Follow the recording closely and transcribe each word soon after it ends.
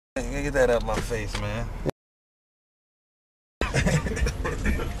Get that out my face, man.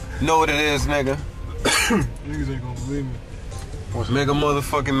 Know what it is, nigga. Niggas ain't gonna believe me. Mega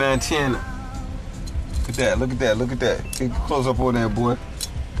motherfucking Montana. Look at that, look at that, look at that. Get close up on that, boy.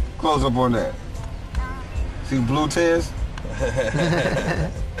 Close up on that. See the blue tears?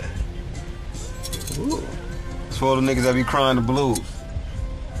 It's for all the niggas that be crying the blues.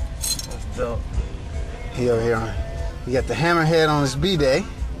 That's dope. He over here. He got the hammerhead on his B-day.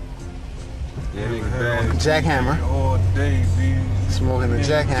 Yeah, nigga bad. Jackhammer. All day, B. Smoking the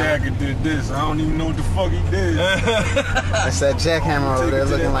jackhammer. Jacka did this. I don't even know what the fuck he did. That's that jackhammer over there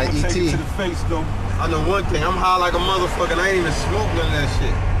looking like E.T. Take it to the face, though. I know one thing, I'm high like a motherfucker and I ain't even smoking none of that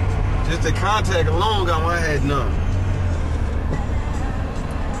shit. Just the contact alone got my head numb.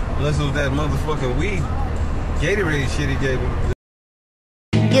 Unless it was that motherfucking weed Gatorade shit he gave me.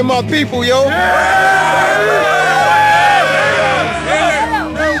 Get my people, yo!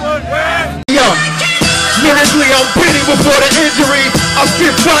 Lyrically, I'm pitting before the injury. I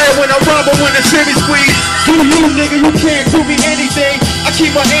spit fire when I rob or when the semi squeeze. Do you, nigga, you can't do me anything. I keep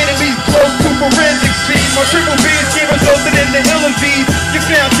my enemies close to forensic speed. My triple B is getting resulted in the hill of V's. Your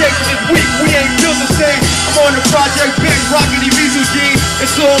foundation is weak, we ain't built the same. I'm on the project, big rockety Vizu G.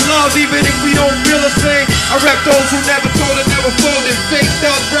 It's all love, even if we don't feel the same. I rap those who never told it, never folded. Fake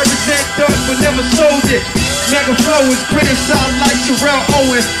thugs represent thugs, but never sold it. Mega flow is criticized like Terrell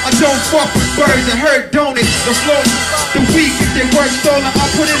Owens. I don't fuck with birds, I heard don't it? The flow, the weak, if they work stolen, I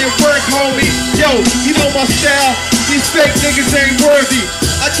put it in work, homie. Yo, you know my style, these fake niggas ain't worthy.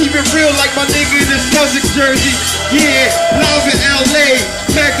 I keep it real like my nigga in this Celtic jersey. Yeah, live in LA,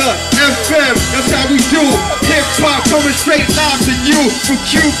 Mega FM, that's how we do. Hip hop coming straight live to you, from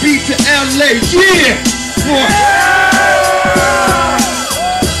QB to LA. Yeah, boy.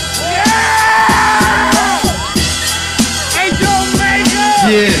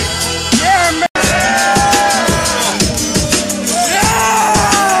 Yeah.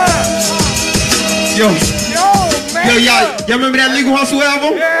 Yo, y'all remember that Legal Hustle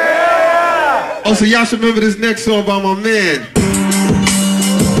album? Yeah! Oh, so y'all should remember this next song by my man.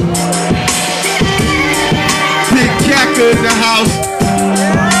 Big Jacka in the house.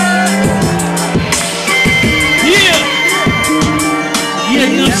 Yeah! Yeah,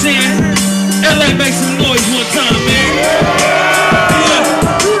 you know what I'm saying? LA make some noise one time, man.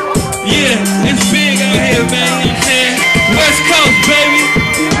 Yeah, it's big out here, man, you know what I'm saying? West Coast, baby.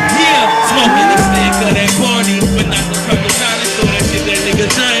 Yeah, smoking the stick of that party, but not the purple silence, so that shit that nigga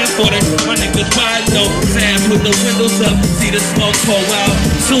dying for that. My niggas ride low, Sam put the windows up, see the smoke pour out.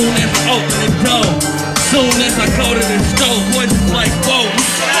 Soon as I open the door, soon as I go to the stove, voices like, whoa, who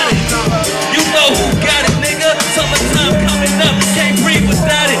got it? You know who got it, nigga? Summertime coming up, can't breathe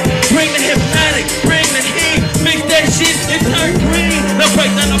without it. Bring the hypnotic, bring the heat, mix that shit, it turn green. Now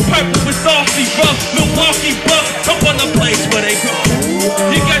break down the purple with softly rough, Milwaukee buff, up on the place where they go.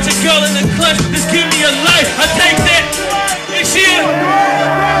 You got your girl in the clutch, just give me a life, I take that. This year,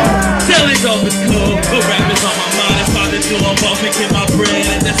 tell it dope is cool, but rap is on my mind. It's hard to do them both, making my bread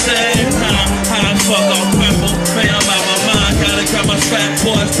at the same time. High as fuck on purple, man, I'm out my mind. Gotta grab my strap,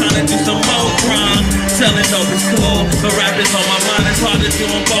 boy, it's time to do some more crime. Selling dope is cool, but rap is on my mind. It's hard to do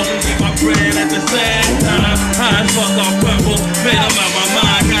them both and get my bread at the same time. High as fuck on purple, man, I'm out my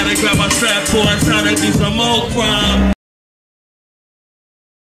mind. Gotta grab my strap, boy, it's time to do some more crime.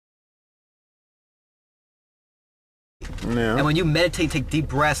 Yeah. And when you meditate, take deep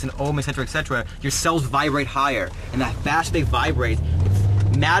breaths and Om, etc., your cells vibrate higher. And that faster they vibrate,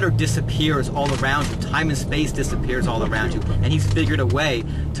 matter disappears all around you. Time and space disappears all around you. And he's figured a way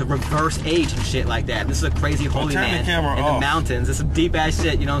to reverse age and shit like that. And this is a crazy holy man in the mountains. This is some deep ass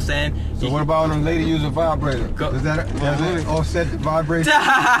shit, you know what I'm saying? So what about when them lady use a vibrator? Does that offset the vibration?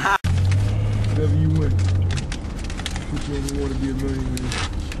 Whatever you win. Which one you want to be a millionaire?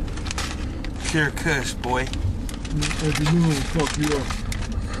 Pure Kush, boy. Every new one fuck you up.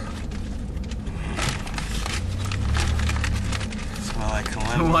 Smell like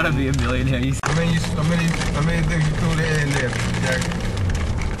Columbia. I want to be a millionaire. How many things you threw there in there, Jack?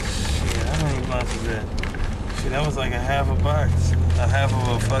 Shit, how many boxes is that? Shit, that was like a half a box. A half of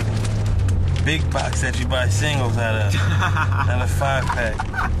a fucking big box that you buy singles out of. Out of 5-pack.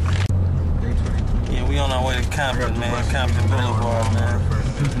 Yeah, we on our way to Compton, man. Compton Boulevard, man.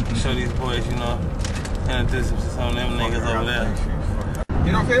 Show these boys, you know. Introduce them to some of them niggas over there.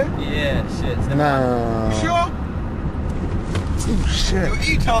 You don't care? Yeah, shit. Nah. You sure? Oh, shit. Yo,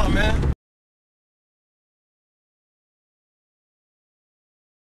 E-Talk, man.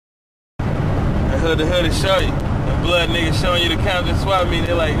 The hood to show you. The blood niggas showing you the Compton swap meet.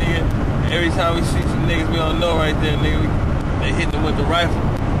 They're like, nigga, every time we see some niggas we don't know right there, nigga, they hit them with the rifle.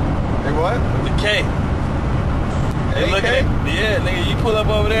 They what? The K. They look at it. Yeah, nigga, you pull up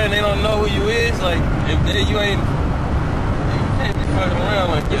over there and they don't know who you is. Like, if you ain't, you can't be fucking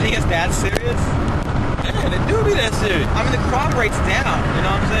around like that. You think it's that serious? Yeah, they do be that serious. I mean, the crime rate's down. You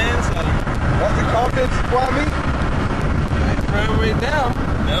know what I'm saying? So. That's the confidence squad meet? The crime rate down.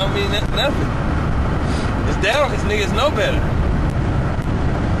 That don't mean nothing. It's down because niggas know better.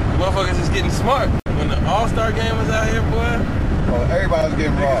 Motherfuckers is getting smart. When the All-Star game was out here, boy. Oh, everybody was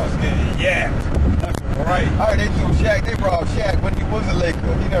getting robbed. Yeah. Right. All right, they threw Shaq. They robbed Shaq when he was a Laker.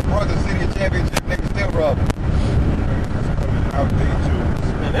 He done brought the city a championship. Niggas still robbing.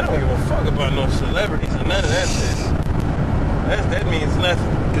 Man, they don't give a fuck about no celebrities or none of that shit. That means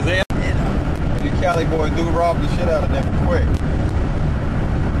nothing. Cause they, These Cali boys do rob the shit out of them quick.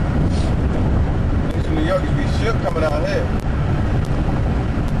 These New Yorkers be shook coming out here.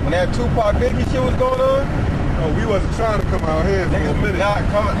 When that Tupac Biggie shit was going on, Oh, we wasn't trying to come out here for a niggas was minute. not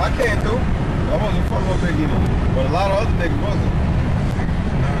coming. I can't do. I wasn't fucking with Biggie then. But a lot of other niggas wasn't.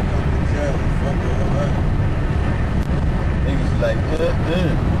 Niggas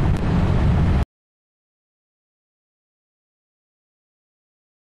like,